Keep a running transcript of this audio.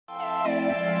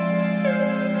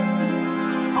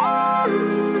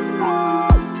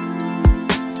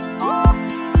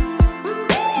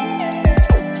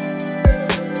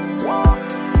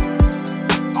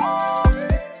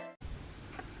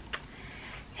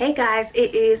Hey guys,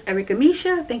 it is Erica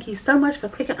Misha. Thank you so much for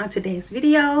clicking on today's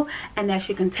video. And as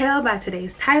you can tell by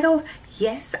today's title,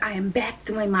 yes, I am back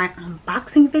doing my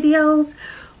unboxing videos.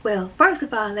 Well, first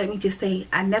of all, let me just say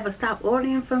I never stopped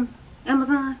ordering from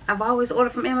Amazon. I've always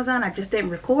ordered from Amazon. I just didn't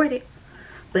record it.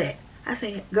 But I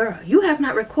said, girl, you have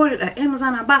not recorded an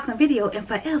Amazon unboxing video in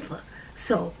forever.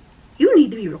 So you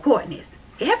need to be recording this.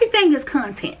 Everything is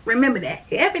content. Remember that.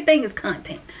 Everything is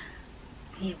content.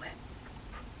 Anyway.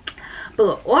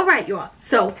 But all right, y'all.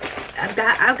 So I've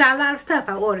got a lot of stuff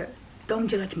I ordered. Don't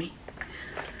judge me.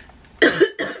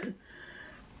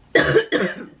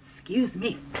 Excuse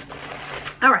me.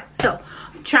 All right, so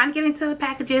I'm trying to get into the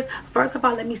packages. First of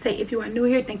all, let me say, if you are new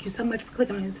here, thank you so much for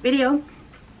clicking on this video.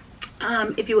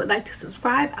 If you would like to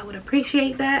subscribe, I would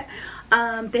appreciate that.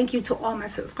 Thank you to all my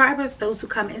subscribers, those who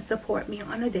come and support me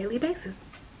on a daily basis.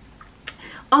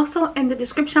 Also, in the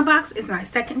description box is my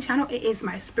second channel. It is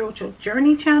my spiritual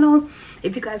journey channel.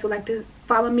 If you guys would like to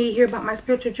follow me, hear about my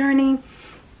spiritual journey.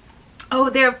 Over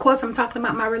there, of course, I'm talking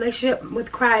about my relationship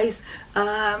with Christ.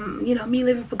 You know, me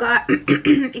living for God.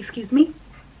 Excuse me.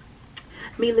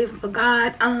 Me living for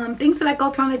God. Things that I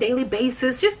go through on a daily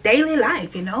basis. Just daily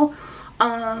life, you know.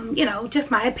 You know,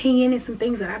 just my opinion and some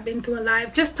things that I've been through in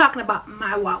life. Just talking about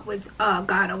my walk with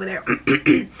God over there.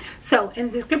 So in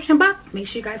the description box, make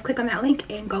sure you guys click on that link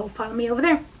and go follow me over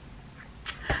there.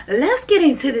 Let's get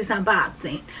into this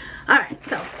unboxing. Alright,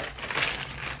 so,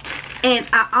 and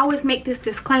I always make this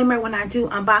disclaimer when I do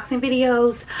unboxing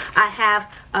videos. I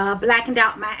have blackened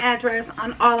out my address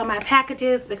on all of my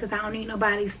packages because I don't need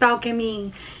nobody stalking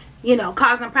me, you know,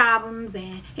 causing problems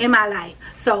and in my life.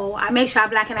 So I make sure I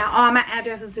blacken out all my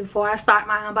addresses before I start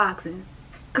my unboxing,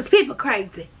 because people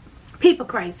crazy. People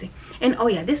crazy. And oh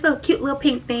yeah, this little cute little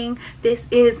pink thing, this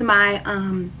is my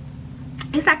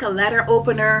it's like a letter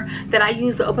opener that I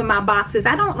use to open my boxes.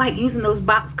 I don't like using those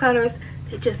box cutters.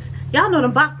 They just, y'all know the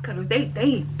box cutters, they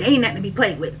ain't nothing to be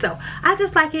played with. So I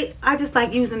just like it. I just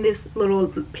like using this little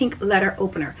pink letter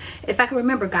opener. If I can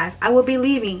remember, guys, I will be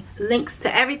leaving links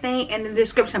to everything in the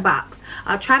description box.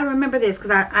 I'll try to remember this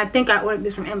because I think I ordered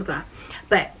this from Amazon.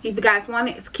 But if you guys want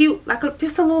it, it's cute, like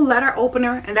just a little letter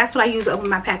opener, and that's what I use to open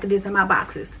my packages and my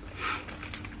boxes.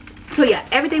 So yeah,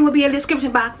 everything will be in the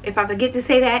description box. If I forget to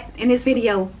say that in this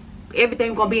video,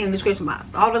 everything gonna be in the description box.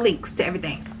 All the links to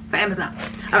everything for Amazon.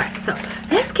 Alright, so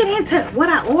let's get into what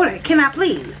I ordered. Can I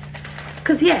please?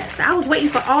 Because yes, I was waiting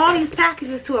for all these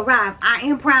packages to arrive. I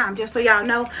am Prime, just so y'all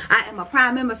know. I am a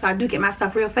Prime member, so I do get my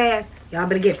stuff real fast. Y'all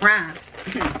better get Prime.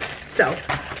 So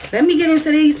let me get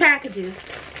into these packages,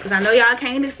 because I know y'all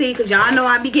came to see, because y'all know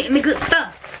I be getting the good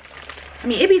stuff. I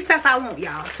mean, it be stuff I want,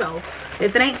 y'all. So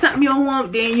if it ain't something you don't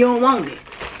want, then you don't want it.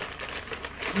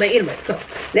 But anyway, so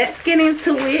let's get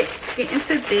into it. Let's get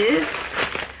into this.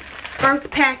 First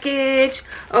package.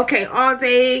 Okay, all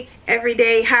day, every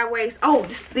day, high waist. Oh,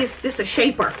 this a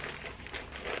shaper.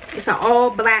 It's an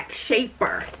all black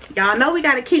shaper. Y'all know we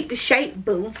gotta keep the shape,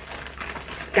 boo.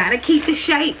 Gotta keep the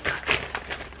shape.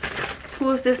 Who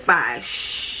is this by?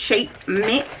 Shape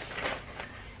Mints.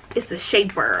 It's a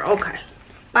shaper. Okay.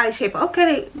 Body shaper.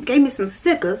 Okay, they gave me some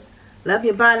stickers. Love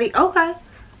your body. Okay.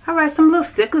 Alright, some little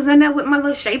stickers in there with my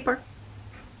little shaper.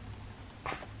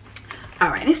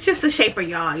 Alright, it's just a shaper,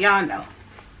 y'all. Y'all know.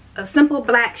 A simple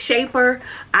black shaper.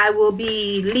 I will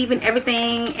be leaving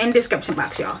everything in the description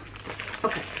box, y'all.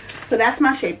 Okay, so that's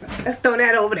my shaper. Let's throw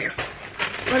that over there.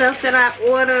 What else did I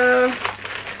order?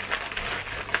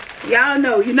 Y'all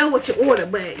know, you know what you order,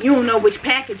 but you don't know which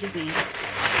package is in.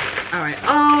 Alright,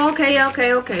 oh, okay.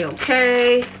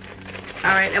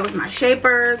 Alright, that was my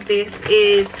shaper. This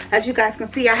is, as you guys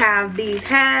can see, I have these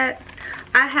hats.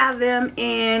 I have them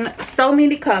in so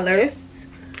many colors.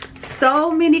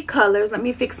 So many colors. Let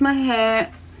me fix my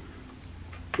hat.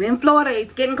 We're in Florida.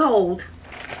 It's getting cold.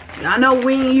 Y'all know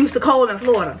we ain't used to cold in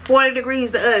Florida. 40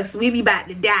 degrees to us. We be about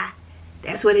to die.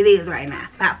 That's what it is right now.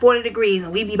 About 40 degrees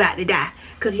and we be about to die.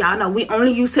 Because y'all know we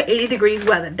only used to 80 degrees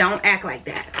weather. Don't act like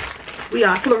that. We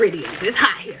are Floridians. It's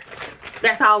hot here.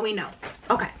 That's all we know.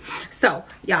 Okay. So,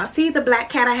 y'all see the black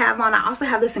cat I have on. I also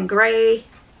have this in gray.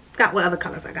 Got what other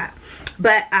colors I got.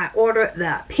 But I ordered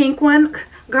the pink one.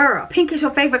 Girl, pink is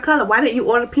your favorite color. Why didn't you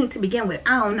order pink to begin with?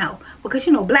 I don't know. Because,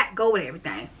 you know, black go with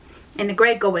everything. And the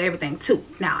gray go with everything, too.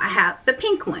 Now, I have the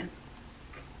pink one.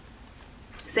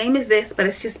 Same as this, but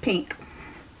it's just pink.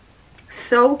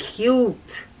 So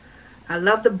cute. I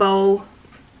love the bow.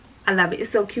 I love it.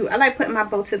 It's so cute. I like putting my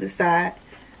bow to the side.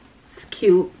 It's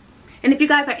cute. And if you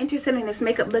guys are interested in this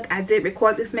makeup look, I did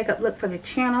record this makeup look for the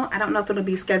channel. I don't know if it'll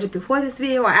be scheduled before this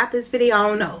video or after this video. I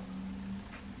don't know.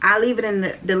 I'll leave it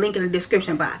in the link in the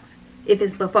description box if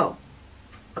it's before.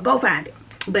 Go find it.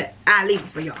 But I'll leave it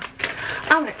for y'all.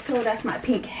 Alright, so that's my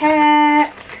pink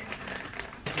hat.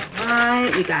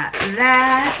 Alright, we got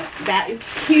that. That is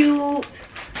cute.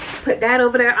 Put that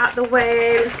over there out the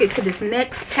way. Let's get to this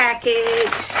next package.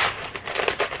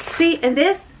 See, and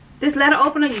this letter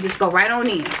opener, you just go right on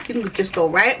in. You can just go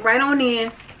right on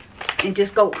in and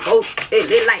just go.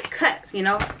 It like cuts, you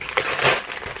know.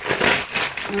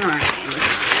 Alright,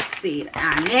 let's see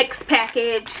our next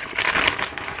package.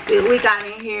 See what we got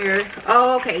in here.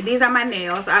 Oh, okay, these are my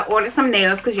nails. I ordered some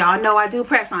nails because y'all know I do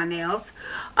press on nails.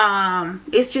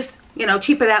 It's just, you know,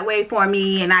 cheaper that way for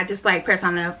me, and I just like press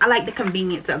on nails. I like the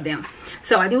convenience of them.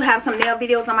 So I do have some nail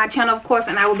videos on my channel, of course,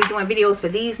 and I will be doing videos for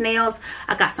these nails.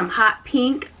 I got some hot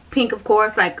pink, of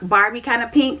course, like Barbie kind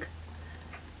of pink.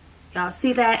 Y'all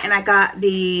see that? And I got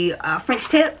the French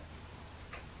tip.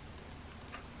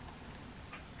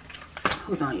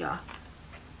 Hold on, y'all.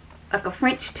 Like a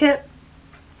French tip.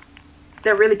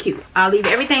 They're really cute. I'll leave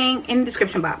everything in the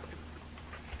description box.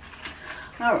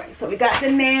 Alright, so we got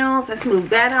the nails. Let's move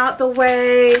that out the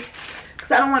way,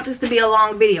 because I don't want this to be a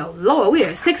long video. Lord, we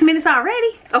are 6 minutes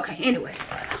already. Okay, anyway.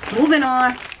 Moving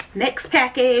on. Next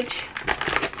package.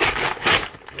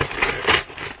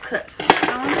 Cut some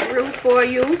down through for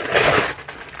you.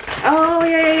 Oh,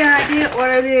 yeah. I did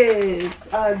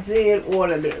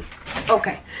order this.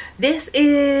 Okay. This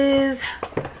is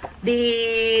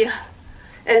the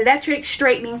electric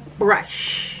straightening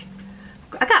brush.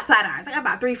 I got flat irons. I got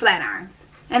about 3 flat irons.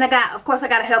 And I got, of course, I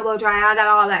got a hair blow dryer. I got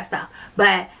all that stuff.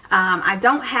 But I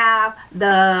don't have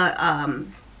the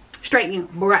straightening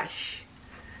brush.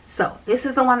 So this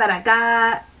is the one that I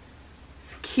got.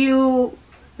 It's cute.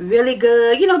 Really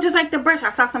good. You know, just like the brush.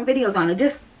 I saw some videos on it.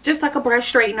 Just like a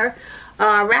brush straightener.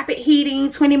 Rapid heating.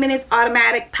 20 minutes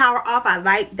automatic. Power off. I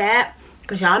like that.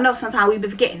 Because y'all know sometimes we be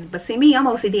forgetting. But see me, I'm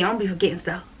OCD. I don't be forgetting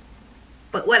stuff.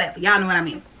 But whatever. Y'all know what I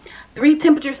mean. 3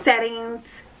 temperature settings.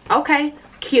 Okay.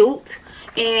 Cute.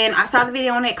 And I saw the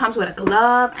video on it. It comes with a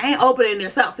glove. I ain't opening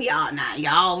this up for y'all now.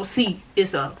 Y'all see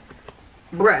it's a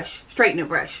brush. Straightening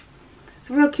brush. It's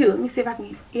real cute. Let me see if I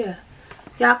can. Yeah.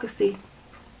 Y'all can see.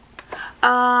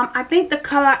 I think the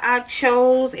color I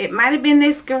chose, it might have been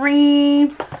this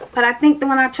green. But I think the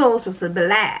one I chose was the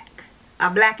black.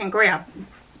 Black and gray.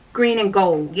 Green and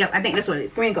gold. Yep. I think that's what it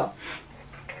is. Green and gold.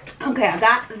 Okay. I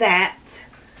got that.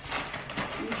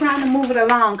 I'm trying to move it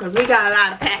along because we got a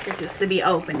lot of packages to be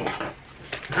opening.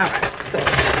 Alright, so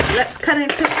let's cut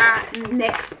into our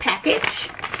next package.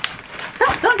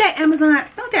 Don't that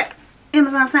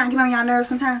Amazon sign get on y'all nerves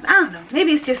sometimes? I don't know.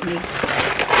 Maybe it's just me.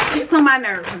 It gets on my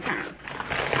nerves sometimes.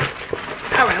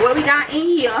 Alright, what we got in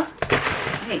here?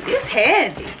 Hey, this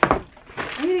heavy.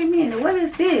 Wait a minute, what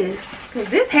is this? Because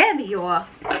this heavy, y'all.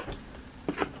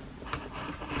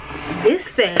 This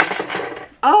says,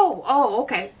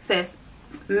 okay. It says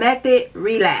Method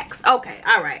Relax. Okay,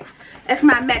 alright. That's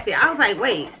my Method. I was like,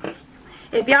 wait.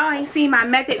 If y'all ain't seen my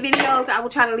Method videos, I will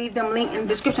try to leave them linked in the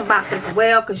description box as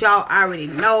well. Because y'all already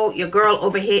know your girl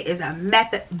over here is a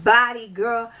Method body,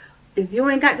 girl. If you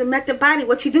ain't got the Method body,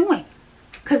 what you doing?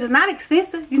 Because it's not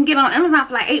expensive. You can get it on Amazon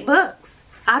for like $8.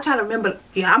 I'll try to remember.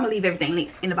 Yeah, I'm going to leave everything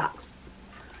linked in the box.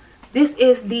 This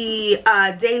is the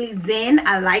Daily Zen.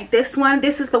 I like this one.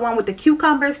 This is the one with the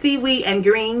cucumber, seaweed, and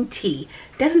green tea.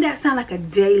 Doesn't that sound like a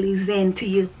Daily Zen to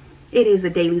you? It is a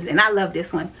Daily Zen. I love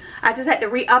this one. I just had to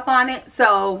re-up on it.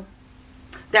 So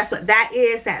that's what that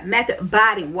is. That Method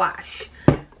Body Wash.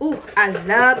 Ooh, I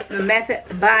love the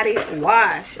Method Body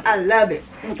Wash. I love it.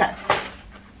 Okay.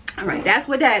 Alright, that's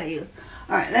what that is.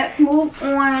 Alright, let's move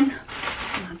on.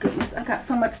 Oh my goodness, I got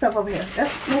so much stuff over here.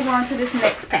 Let's move on to this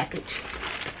next package.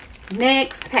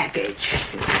 Next package.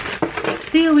 Let's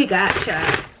see what we got,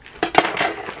 child.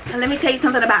 Now, let me tell you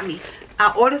something about me.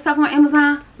 I order stuff on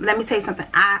Amazon. Let me tell you something.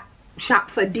 I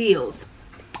shop for deals.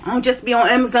 I don't just be on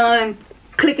Amazon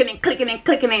clicking and putting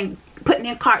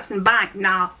in carts and buying.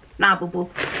 Nah, boo boo.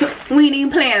 We ain't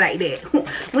even playing like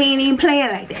that. We ain't even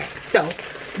playing like that. So,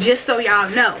 just so y'all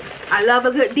know, I love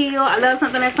a good deal. I love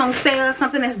something that's on sale,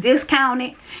 something that's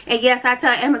discounted. And yes, I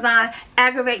tell Amazon,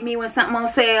 aggravate me when something on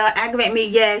sale. Aggravate me,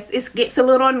 yes. It gets a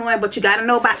little annoying, but you got to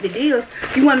know about the deals.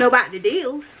 You want to know about the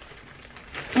deals.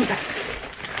 Okay.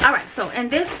 Alright, so in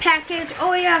this package,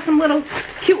 oh yeah, some little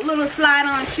cute little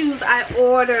slide-on shoes I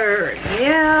ordered.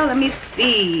 Yeah, let me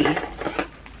see.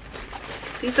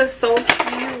 These are so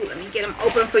cute. Let me get them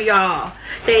open for y'all.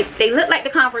 They look like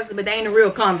the Converse, but they ain't the real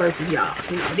Converses, y'all.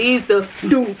 You know, these the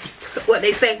dupes. What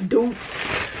they say, dupes.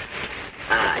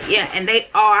 Yeah, and they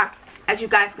are as you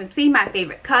guys can see, my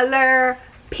favorite color,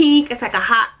 pink. It's like a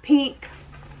hot pink.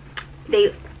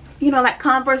 They, you know, like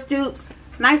Converse dupes.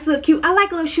 Nice little cute. I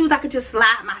like little shoes I could just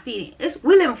slide my feet in.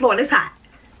 We live in Florida. It's hot.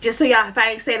 Just so y'all, if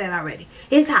I ain't said that already,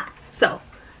 it's hot. So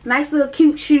nice little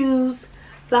cute shoes,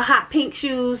 little hot pink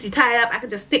shoes. You tie it up. I could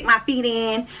just stick my feet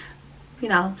in. You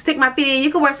know, stick my feet in.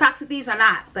 You can wear socks with these or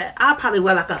not, but I'll probably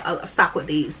wear like a sock with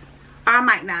these, or I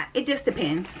might not. It just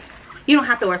depends. You don't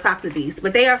have to wear socks with these,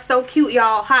 but they are so cute,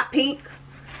 y'all. Hot pink.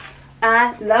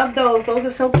 I love those. Those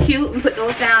are so cute. And put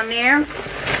those down there. And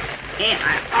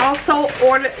I also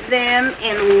ordered them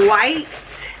in white.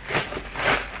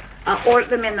 I ordered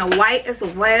them in the white as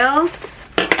well.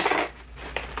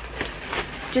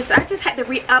 I just had to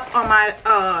re-up on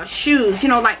my shoes. You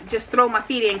know, like just throw my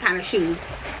feet in kind of shoes.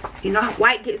 You know,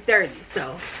 white gets dirty,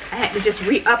 so I had to just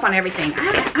re-up on everything.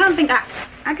 I don't think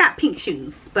I got pink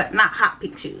shoes, but not hot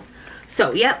pink shoes.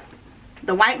 So, yep.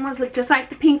 The white ones look just like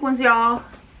the pink ones, y'all.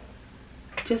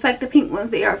 Just like the pink ones.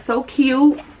 They are so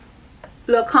cute.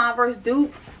 Little Converse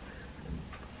dupes.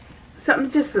 Something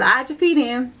to just slide your feet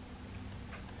in.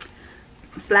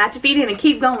 Slide your feet in and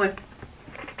keep going.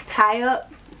 Tie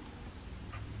up.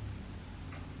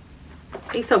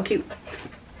 They're so cute.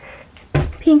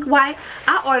 Pink, white.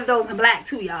 I ordered those in black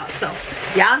too, y'all. So,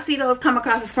 y'all see those come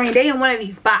across the screen. They in one of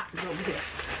these boxes over here.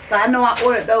 But I know I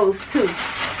ordered those too.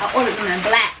 I ordered them in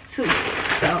black too.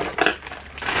 So,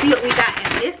 see what we got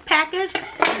in this package.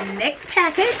 And the next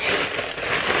package.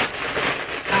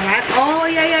 Alright. Oh,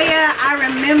 yeah. I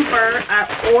remember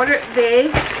I ordered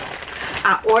this.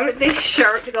 I ordered this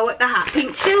shirt to go with the hot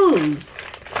pink shoes.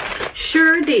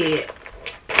 Sure did.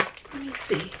 Let me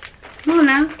see. Come on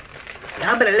now.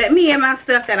 Y'all better let me in my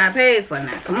stuff that I paid for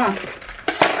now. Come on.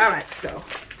 Alright, so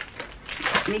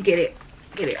let me get it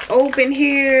open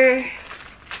here.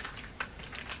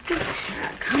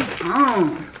 Come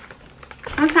on.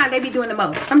 Sometimes they be doing the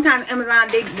most. Sometimes Amazon,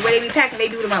 the way they be packing, they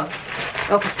do the most.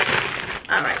 Okay.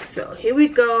 Alright, so here we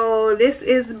go. This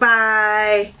is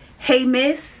by Hey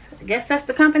Miss. I guess that's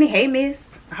the company. Hey Miss.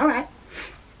 Alright.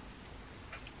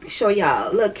 Show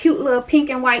y'all a little cute little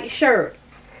pink and white shirt.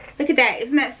 Look at that.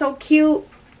 Isn't that so cute?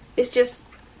 It's just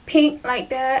pink like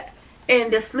that.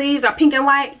 And the sleeves are pink and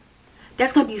white.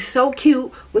 That's going to be so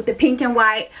cute with the pink and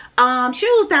white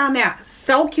shoes down there.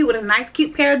 So cute with a nice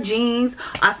cute pair of jeans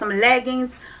or some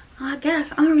leggings. I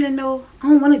guess. I don't really know. I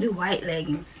don't want to do white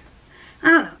leggings. I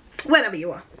don't know. Whatever you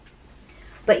want.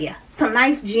 But yeah. Some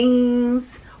nice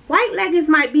jeans. White leggings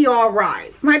might be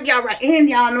alright. Might be alright. And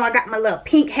y'all know I got my little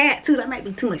pink hat too. That might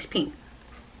be too much pink.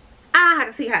 I'll have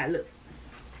to see how it looks.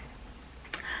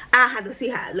 I'll have to see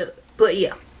how it looks. But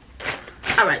yeah.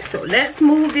 Alright, so let's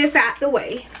move this out the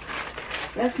way.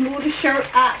 Let's move the shirt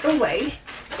out the way.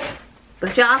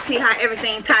 But y'all see how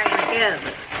everything ties together.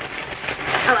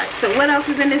 Alright, so what else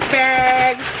is in this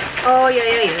bag? Oh,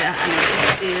 yeah. I know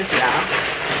what this is,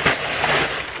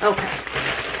 y'all. Okay.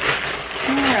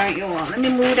 Alright, y'all. Let me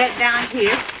move that down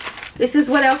here. This is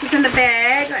what else is in the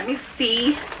bag. Let me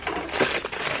see.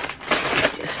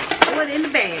 Just throw it in the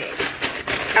bag.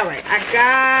 Alright, I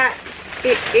got,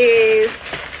 it is,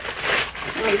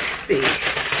 let me see.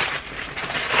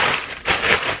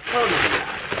 Hold on,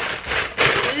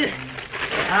 y'all.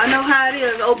 I know how it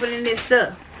is opening this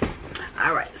stuff.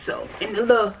 Alright, so in the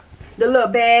little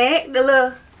bag, the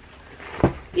little,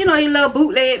 you know, your little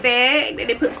bootleg bag that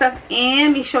they put stuff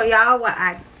in. Let me show y'all what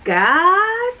I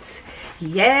got.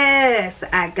 Yes,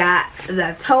 I got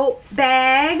the tote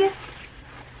bag.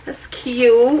 That's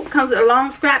cute. Comes with a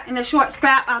long scrap and a short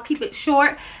scrap. I'll keep it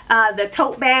short. The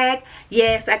tote bag.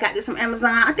 Yes, I got this from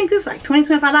Amazon. I think this is like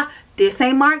 $20, $25. This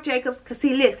ain't Marc Jacobs. Because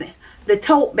see, listen. The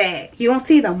tote bag. You don't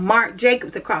see the Marc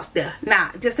Jacobs across there.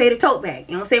 Nah, just say the tote bag.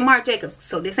 You don't say Marc Jacobs.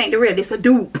 So this ain't the real. This a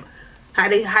dupe. How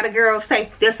the girls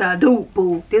say, this a dupe,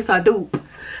 boo. This a dupe.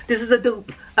 This is a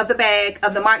dupe of the bag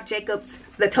of the Marc Jacobs,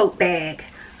 the tote bag.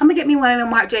 I'm going to get me one of them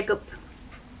Marc Jacobs.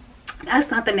 That's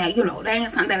something that, you know, that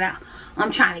ain't something that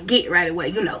I'm trying to get right away,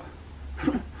 you know.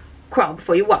 Crawl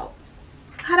before you walk.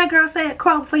 How that girl say it?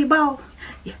 Crawl before you ball.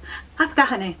 Yeah, I forgot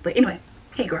her name. But anyway,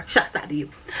 hey girl, shots out to you.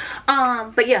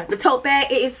 But yeah, the tote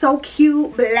bag, it is so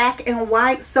cute. Black and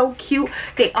white, so cute.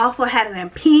 They also had it in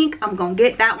pink. I'm gonna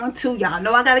get that one too. Y'all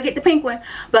know I gotta get the pink one.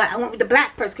 But I went with the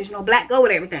black first because you know black go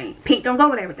with everything. Pink don't go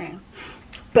with everything.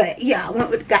 But yeah,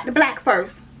 got the black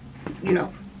first. You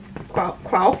know,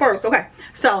 crawl first. Okay,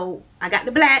 so I got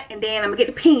the black and then I'm gonna get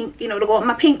the pink, you know, to go with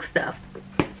my pink stuff.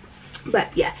 But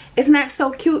yeah, isn't that so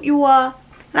cute, you all?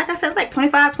 Like I said, it's like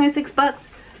 25, 26 bucks.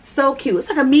 So cute. It's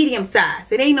like a medium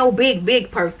size. It ain't no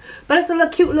big purse, but it's a little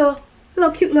cute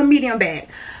little medium bag.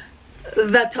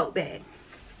 The tote bag.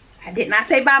 I did not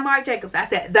say by Marc Jacobs. I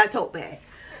said the tote bag.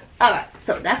 Alright,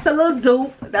 so that's the little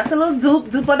dupe. That's a little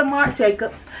dupe of the Marc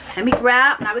Jacobs. Let me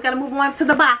grab. Now we gotta move on to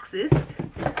the boxes.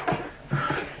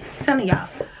 I'm telling y'all,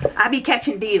 I be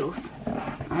catching deals.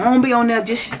 I won't be on there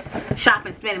just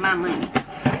shopping, spending my money.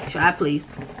 Should I please?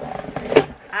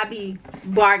 I be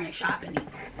bargain shopping.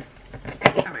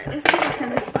 Alright, let's see what's in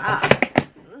this box.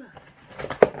 Ugh.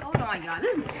 Hold on, y'all.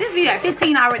 This video at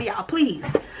 15 already, y'all. Please.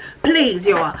 Please,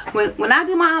 y'all. When I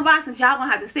do my unboxings, y'all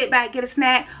gonna have to sit back, get a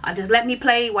snack, or just let me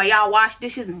play while y'all wash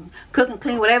dishes and cook and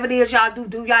clean, whatever it is y'all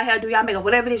do y'all hair, do y'all makeup,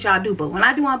 whatever it is y'all do. But when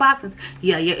I do unboxings,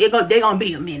 yeah, they gonna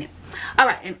be a minute.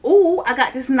 Alright, and ooh, I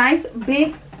got this nice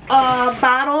big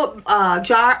bottle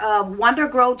jar of Wonder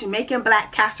Grow Jamaican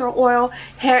Black Castor Oil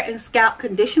Hair and Scalp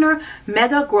Conditioner,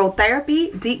 Mega Grow Therapy,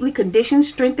 deeply conditioned,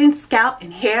 strengthened scalp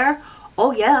and hair.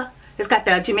 Oh yeah, it's got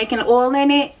the Jamaican oil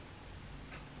in it.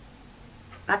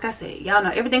 Like I said, y'all know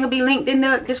everything will be linked in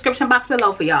the description box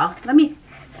below for y'all. Let me,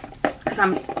 cause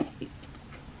I'm.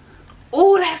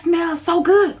 Oh, that smells so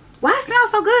good. Why it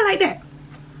smells so good like that?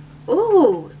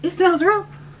 Ooh, it smells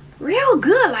real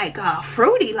good, like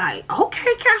fruity. Like,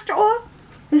 okay, castor oil.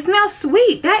 It smells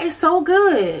sweet. That is so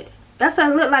good. That's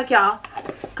what it look like, y'all.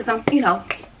 Cause I'm, you know,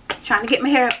 trying to get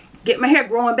my hair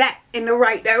growing back in the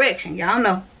right direction. Y'all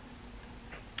know.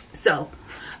 So,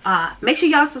 make sure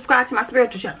y'all subscribe to my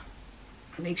spiritual channel.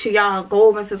 Make sure y'all go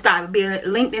over and subscribe. It'll be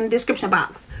linked in the description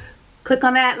box. Click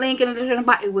on that link in the description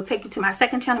box. It will take you to my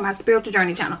second channel, my spiritual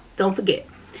journey channel. Don't forget.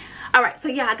 Alright, so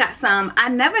yeah, I got some. I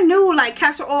never knew like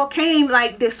castor oil came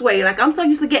like this way. Like, I'm so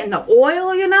used to getting the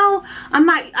oil, you know. I'm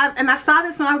like, and I saw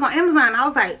this when I was on Amazon. I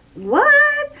was like,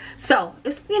 what? So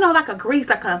it's, you know, like a grease,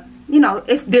 like a, you know,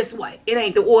 it's this way. It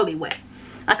ain't the oily way.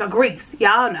 Like a grease.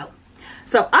 Y'all know.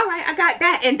 So, alright, I got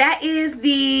that. And that is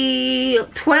the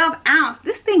 12 ounce.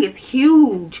 This thing is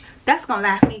huge. That's going to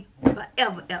last me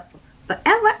forever, ever.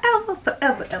 Forever, ever,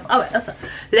 forever, ever. Alright,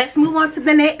 let's move on to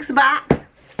the next box.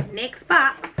 Next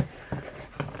box.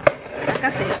 Like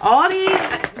I said, all these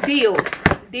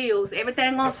deals.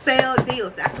 Everything on sale,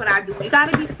 deals. That's what I do. You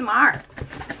got to be smart.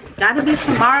 Got to be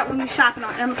smart when you're shopping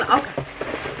on Amazon.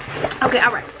 Okay,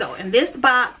 alright. So, in this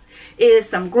box is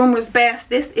some Groomer's Best.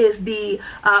 This is the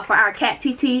for our cat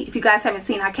TT. If you guys haven't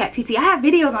seen our cat TT, I have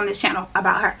videos on this channel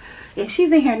about her, and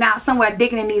she's in here now somewhere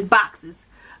digging in these boxes.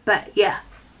 But yeah,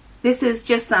 this is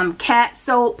just some cat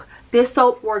soap. This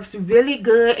soap works really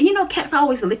good. You know, cats are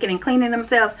always licking and cleaning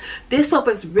themselves. This soap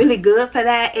is really good for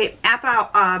that. After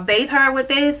I bathe her with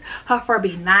this, her fur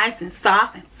be nice and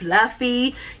soft and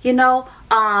fluffy. You know,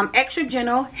 extra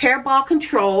gentle hairball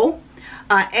control,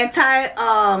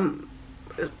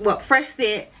 fresh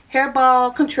scent,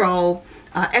 hairball control,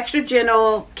 extra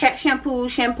gentle cat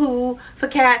shampoo for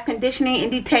cats, conditioning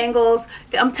and detangles.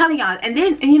 I'm telling y'all. And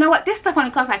you know what, this stuff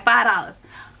only costs like $5.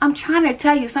 I'm trying to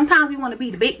tell you, sometimes we want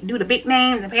to do the big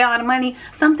names and pay all the money.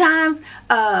 Sometimes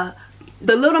the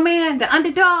little man, the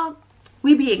underdog,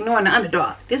 we be ignoring the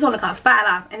underdog. This only costs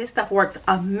 $5 and this stuff works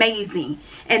amazing.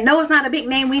 And no, it's not a big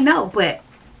name, we know, but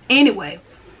anyway.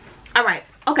 Alright,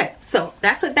 okay, so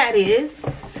that's what that is.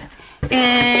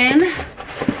 And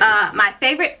my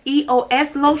favorite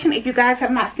EOS lotion. If you guys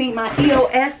have not seen my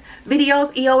EOS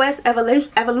videos, EOS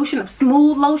Evolution of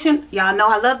Smooth Lotion, y'all know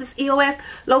I love this EOS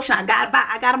lotion. I got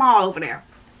them all over there.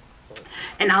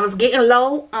 And I was getting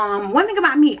low. One thing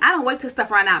about me, I don't wait till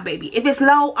stuff run out, baby. If it's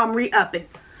low, I'm re-upping.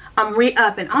 I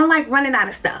don't like running out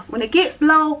of stuff. When it gets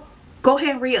low, go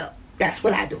ahead and re-up. That's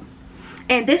what I do.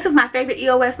 And this is my favorite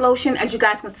EOS lotion. As you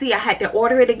guys can see, I had to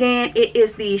order it again. It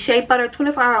is the Shea Butter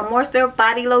 24-Hour Moisture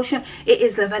Body Lotion. It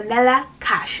is the Vanilla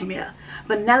Cashmere.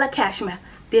 Vanilla Cashmere.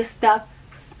 This stuff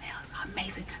smells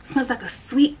amazing. It smells like a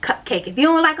sweet cupcake. If you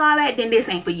don't like all that, then this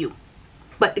ain't for you.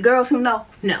 But the girls who know.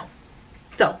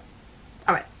 So,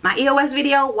 alright. My EOS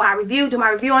video, where I do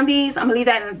my review on these, I'm going to leave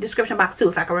that in the description box too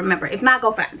if I can remember. If not,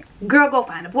 go find it. Girl, go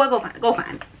find it. Boy, go find it. Go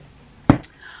find it.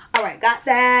 Alright, got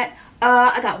that.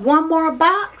 I got one more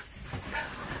box.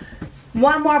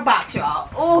 One more box, y'all.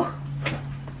 Oh,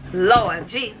 Lord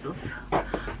Jesus.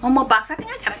 One more box. I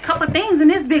think I got a couple things in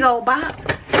this big old box.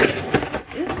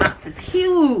 This box is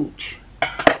huge.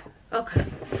 Okay.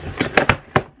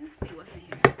 Let's see what's in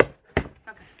here.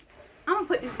 Okay. I'm going to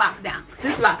put this box down.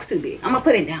 This box is too big. I'm going to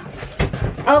put it down.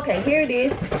 Okay, here it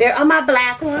is. There are my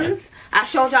black ones. I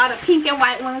showed y'all the pink and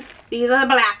white ones. These are the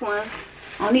black ones.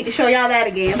 I don't need to show y'all that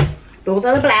again. Those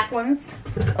are the black ones.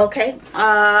 Okay.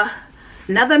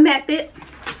 Another Method.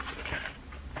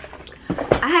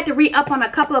 I had to re-up on a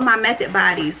couple of my Method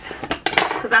bodies.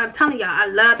 Because I'm telling y'all, I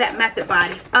love that Method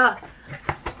body.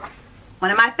 One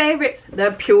of my favorites,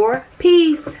 the Pure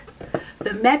Peace.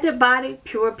 The Method Body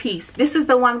Pure Peace. This is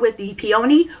the one with the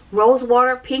peony, rose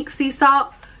water, pink sea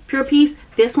salt, Pure Peace.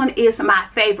 This one is my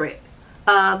favorite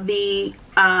of the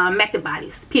Method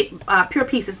Bodies. Pure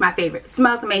Peace is my favorite. It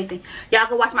smells amazing. Y'all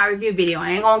go watch my review video.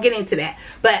 I ain't gonna get into that,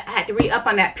 but I had to re-up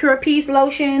on that Pure Peace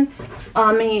lotion.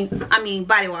 I mean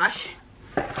body wash.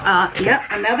 Yep,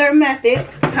 another Method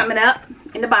coming up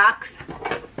in the box.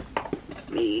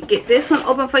 Let me get this one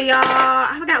open for y'all.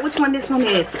 I forgot which one this one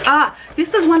is.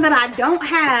 This is one that I don't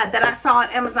have that I saw on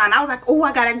Amazon. I was like, oh,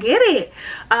 I gotta get it.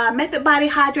 Method Body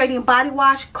Hydrating Body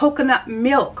Wash, Coconut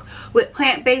Milk with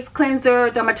plant-based cleanser,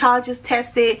 dermatologist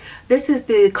tested. This is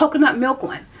the coconut milk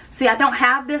one. See, I don't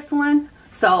have this one,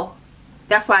 so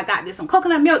that's why I got this one.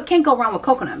 Coconut milk, can't go wrong with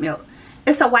coconut milk.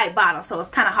 It's a white bottle, so it's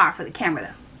kind of hard for the camera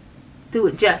to do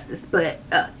it justice, but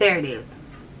there it is.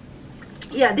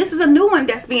 Yeah, this is a new one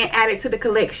that's being added to the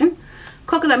collection.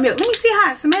 Coconut milk. Let me see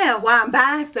how it smells while I'm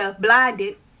buying stuff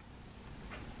blinded.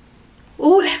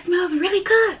 Oh, that smells really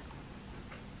good.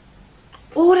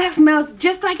 Oh, that smells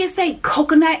just like it say,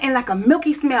 coconut and like a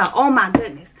milky smell. Oh my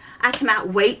goodness. I cannot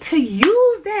wait to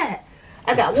use that.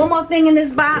 I got one more thing in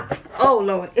this box. Oh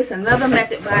Lord, it's another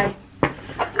Method Body.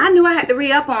 I knew I had to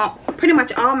re-up on pretty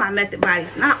much all my Method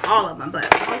Bodies. Not all of them,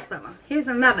 but most of them. Here's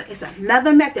another. It's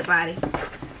another Method Body.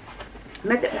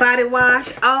 Method Body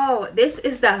Wash. Oh, this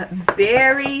is the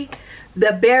berry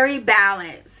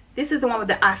balance. This is the one with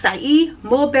the acai,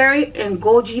 mulberry, and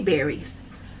goji berries.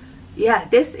 Yeah,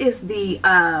 this is the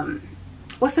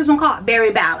what's this one called?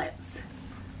 Berry Balance.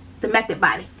 The Method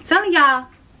Body. I'm telling y'all,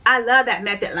 I love that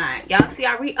Method line. Y'all see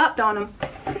I re-upped on them,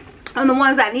 on the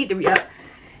ones I need to re-up.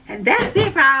 And that's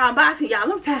it for our unboxing,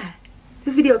 y'all. I'm tired.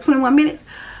 This video is 21 minutes.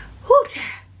 Whoo, child.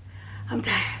 I'm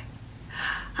tired.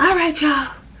 Alright,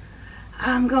 y'all.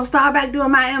 I'm gonna start back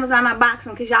doing my Amazon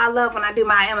unboxing because y'all love when I do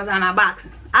my Amazon unboxing.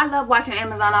 I love watching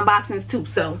Amazon unboxings too,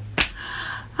 so.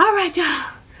 Alright,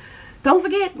 y'all. Don't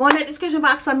forget, go in that description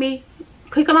box for me.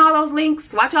 Click on all those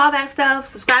links. Watch all that stuff.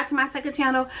 Subscribe to my second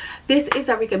channel. This is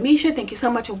Arika Misha. Thank you so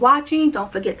much for watching.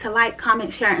 Don't forget to like,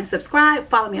 comment, share, and subscribe.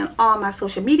 Follow me on all my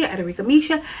social media at Arika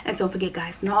Misha. And don't forget,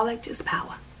 guys, knowledge is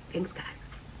power. Thanks, guys.